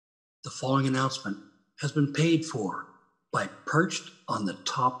The following announcement has been paid for by Perched on the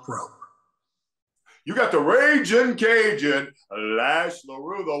Top Rope. You got the Raging Cajun, Lash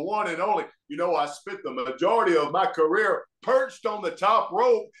LeRoux, the one and only. You know, I spent the majority of my career perched on the top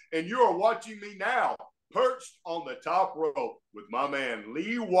rope, and you are watching me now, perched on the top rope with my man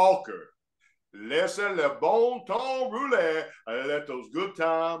Lee Walker. Laissez le bon temps rouler. Let those good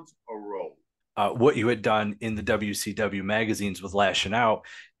times roll. What you had done in the WCW Magainze with Lashing Out,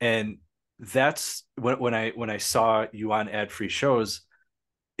 and that's when I saw you on ad-free shows,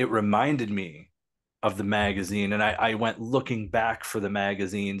 it reminded me of the magazine, and I went looking back for the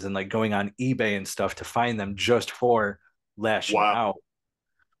magazines and like going on eBay and stuff to find them just for Lashing Out.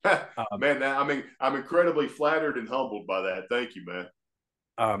 Man, I'm incredibly flattered and humbled by that. Thank you,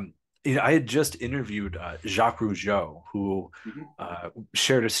 man. I had just interviewed Jacques Rougeau, who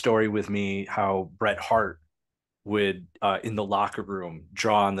shared a story with me how Bret Hart would, in the locker room,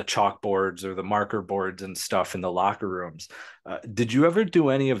 draw on the chalkboards or the marker boards and stuff in the locker rooms. Did you ever do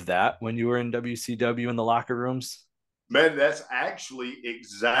any of that when you were in WCW in the locker rooms? Man, that's actually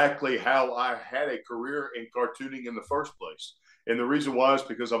exactly how I had a career in cartooning in the first place. And the reason why is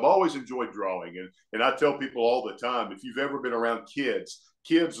because I've always enjoyed drawing. And I tell people all the time, if you've ever been around kids,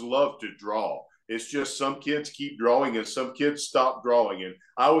 kids love to draw. It's just some kids keep drawing and some kids stop drawing. And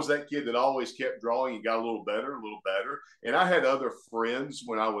I was that kid that always kept drawing and got a little better. And I had other friends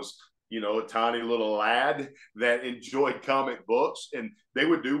when I was, a tiny little lad that enjoyed comic books. And they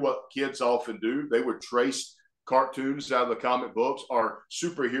would do what kids often do. They would trace cartoons out of the comic books or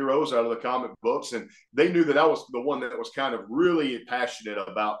superheroes out of the comic books. And they knew that I was the one that was kind of really passionate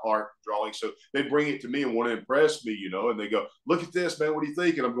about art drawing. So they'd bring it to me and want to impress me, and they go, look at this, man. What do you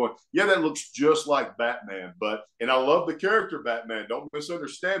think? And I'm going, yeah, that looks just like Batman. And I love the character Batman. Don't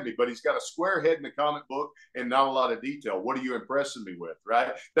misunderstand me, but he's got a square head in the comic book and not a lot of detail. What are you impressing me with?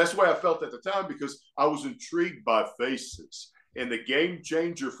 Right. That's the way I felt at the time because I was intrigued by faces. And the game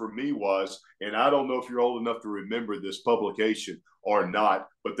changer for me was, and I don't know if you're old enough to remember this publication or not,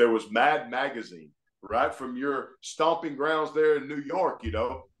 but there was Mad Magazine, right from your stomping grounds there in New York,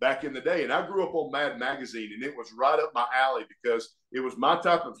 back in the day. And I grew up on Mad Magazine, and it was right up my alley because it was my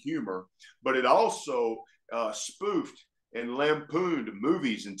type of humor, but it also spoofed and lampooned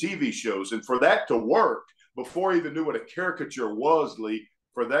movies and TV shows. And for that to work, before I even knew what a caricature was, Lee,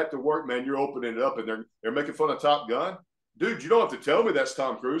 for that to work, man, you're opening it up and they're making fun of Top Gun. Dude, you don't have to tell me that's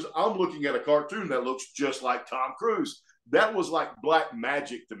Tom Cruise. I'm looking at a cartoon that looks just like Tom Cruise. That was like black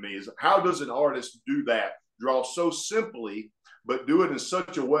magic to me. Is how does an artist do that? Draw so simply, but do it in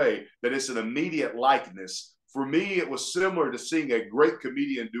such a way that it's an immediate likeness. For me, it was similar to seeing a great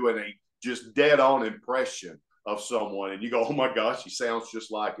comedian doing a just dead-on impression of someone. And you go, oh my gosh, he sounds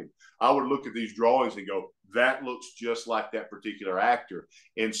just like him. I would look at these drawings and go, that looks just like that particular actor.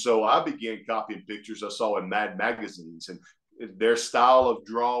 And so I began copying pictures I saw in Mad Magazines and their style of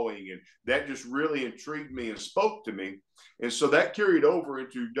drawing. And that just really intrigued me and spoke to me. And so that carried over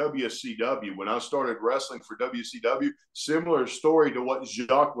into WCW. When I started wrestling for WCW, similar story to what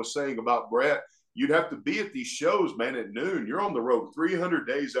Jacques was saying about Bret. You'd have to be at these shows, man, at noon. You're on the road 300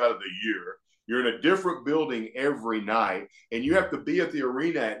 days out of the year. You're in a different building every night, and you have to be at the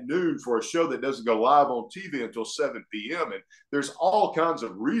arena at noon for a show that doesn't go live on TV until 7 p.m. And there's all kinds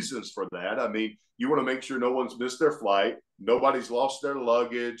of reasons for that. I mean, you want to make sure no one's missed their flight, nobody's lost their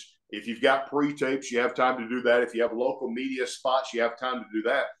luggage. If you've got pre-tapes, you have time to do that. If you have local media spots, you have time to do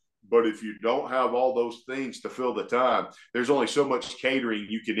that. But if you don't have all those things to fill the time, there's only so much catering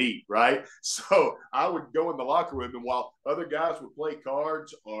you can eat, right? So I would go in the locker room, and while other guys would play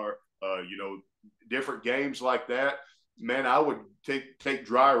cards or different games like that, man, I would take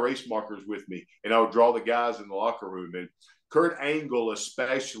dry erase markers with me, and I would draw the guys in the locker room. And Curt Angle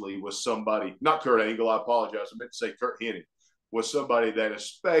especially was somebody, not Kurt Angle, I apologize, I meant to say Curt Hennig, was somebody that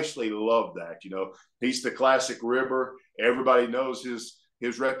especially loved that. He's the classic ribber. Everybody knows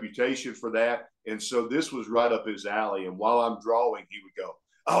his reputation for that. And so this was right up his alley. And while I'm drawing, he would go,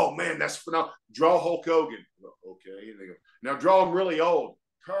 oh, man, that's phenomenal. Draw Hulk Hogan. Okay. And they go, now draw him really old.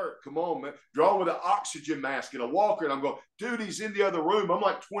 Curt, come on, man. Draw with an oxygen mask and a walker. And I'm going, dude, he's in the other room. I'm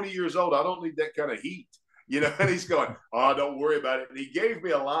like 20 years old. I don't need that kind of heat. And he's going, oh, don't worry about it. And he gave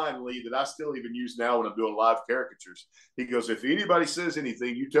me a line, Lee, that I still even use now when I'm doing live caricatures. He goes, if anybody says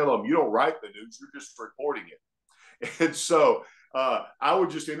anything, you tell them you don't write the news. You're just reporting it. And so I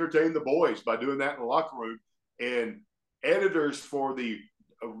would just entertain the boys by doing that in the locker room. And editors for the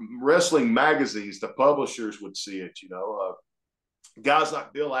wrestling magazines, the publishers would see it, guys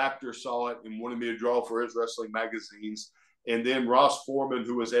like Bill Apter saw it and wanted me to draw for his wrestling magazines. And then Ross Foreman,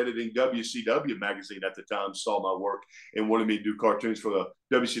 who was editing WCW Magazine at the time, saw my work and wanted me to do cartoons for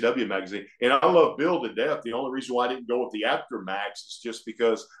the WCW Magazine. And I love Bill to death. The only reason why I didn't go with the Apter Max is just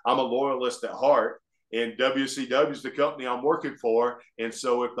because I'm a loyalist at heart. And WCW is the company I'm working for. And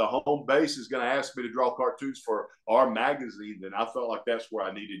so if the home base is going to ask me to draw cartoons for our magazine, then I felt like that's where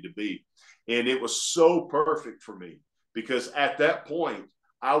I needed to be. And it was so perfect for me because at that point,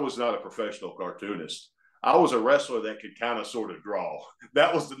 I was not a professional cartoonist. I was a wrestler that could kind of sort of draw.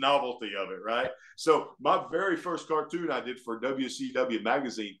 That was the novelty of it, right? So my very first cartoon I did for WCW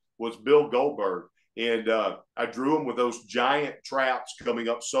Magazine was Bill Goldberg. And I drew him with those giant traps coming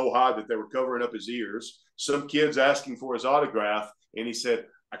up so high that they were covering up his ears. Some kids asking for his autograph. And he said,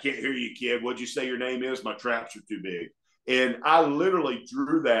 "I can't hear you, kid. What'd you say your name is? My traps are too big." And I literally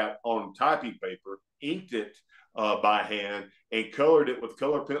drew that on typing paper, inked it by hand, and colored it with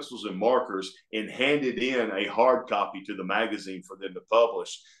color pencils and markers and handed in a hard copy to the magazine for them to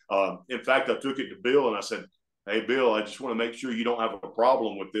publish. In fact, I took it to Bill and I said, "Hey, Bill, I just want to make sure you don't have a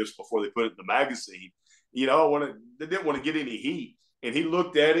problem with this before they put it in the magazine." You know, they didn't want to get any heat. And he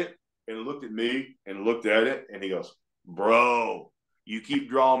looked at it and looked at me and looked at it. And he goes, "Bro, you keep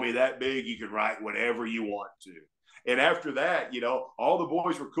drawing me that big, you can write whatever you want to." And after that, you know, all the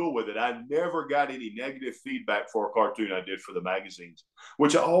boys were cool with it. I never got any negative feedback for a cartoon I did for the magazines,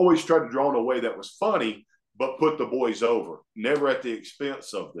 which I always tried to draw in a way that was funny, but put the boys over, never at the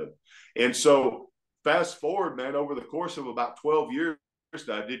expense of them. And so fast forward, man, over the course of about 12 years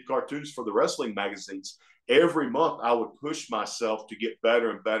that I did cartoons for the wrestling magazines, every month I would push myself to get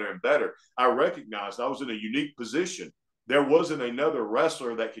better and better and better. I recognized I was in a unique position. There wasn't another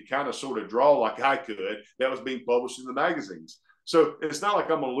wrestler that could kind of sort of draw like I could that was being published in the magazines. So it's not like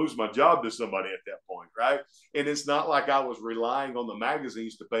I'm going to lose my job to somebody at that point, right? And it's not like I was relying on the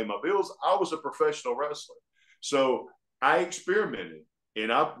magazines to pay my bills. I was a professional wrestler. So I experimented.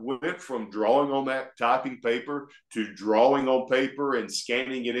 And I went from drawing on that typing paper to drawing on paper and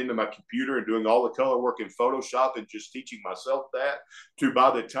scanning it into my computer and doing all the color work in Photoshop and just teaching myself that, to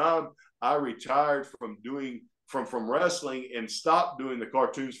by the time I retired from wrestling and stopped doing the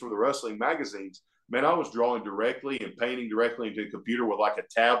cartoons for the wrestling magazines, man, I was drawing directly and painting directly into the computer with like a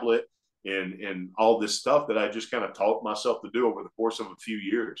tablet and all this stuff that I just kind of taught myself to do over the course of a few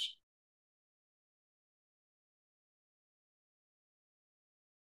years.